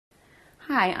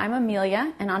Hi, I'm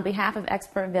Amelia, and on behalf of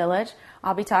Expert Village,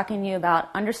 I'll be talking to you about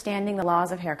understanding the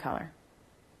laws of hair color.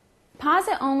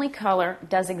 Deposit-only color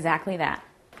does exactly that.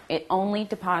 It only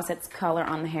deposits color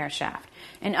on the hair shaft.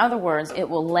 In other words, it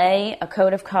will lay a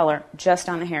coat of color just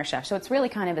on the hair shaft, so it's really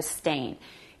kind of a stain.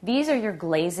 These are your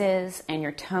glazes and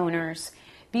your toners.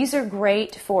 These are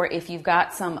great for if you've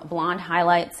got some blonde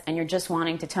highlights and you're just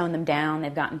wanting to tone them down.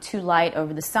 They've gotten too light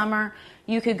over the summer.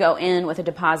 You could go in with a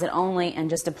deposit only and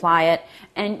just apply it,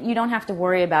 and you don't have to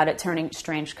worry about it turning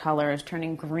strange colors,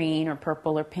 turning green or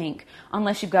purple or pink,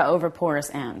 unless you've got over porous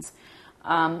ends.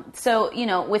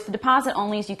 With the deposit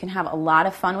onlys, you can have a lot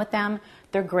of fun with them.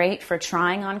 They're great for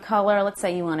trying on color. Let's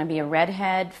say you want to be a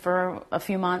redhead for a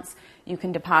few months. You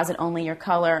can deposit only your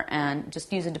color and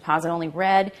just use a deposit only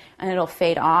red, and it'll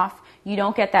fade off. You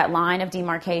don't get that line of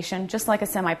demarcation, just like a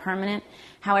semi-permanent.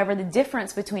 However, the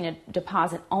difference between a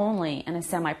deposit only and a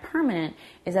semi-permanent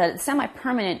is that a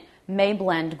semi-permanent may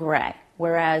blend gray,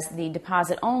 whereas the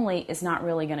deposit only is not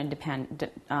really going to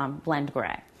blend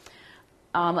gray.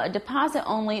 A deposit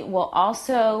only will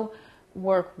also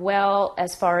work well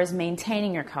as far as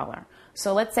maintaining your color.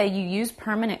 So let's say you use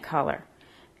permanent color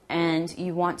and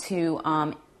you want to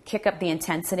kick up the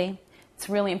intensity. It's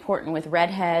really important with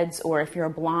redheads, or if you're a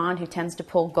blonde who tends to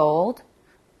pull gold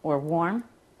or warm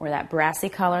or that brassy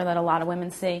color that a lot of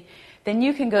women see, then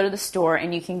you can go to the store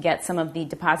and you can get some of the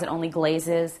deposit only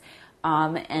glazes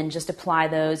and just apply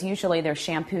those. Usually they're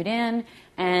shampooed in,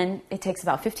 and it takes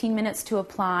about 15 minutes to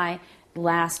apply.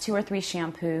 Last 2 or 3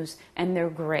 shampoos, and they're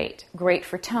great. Great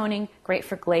for toning, great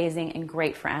for glazing, and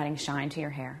great for adding shine to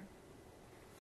your hair.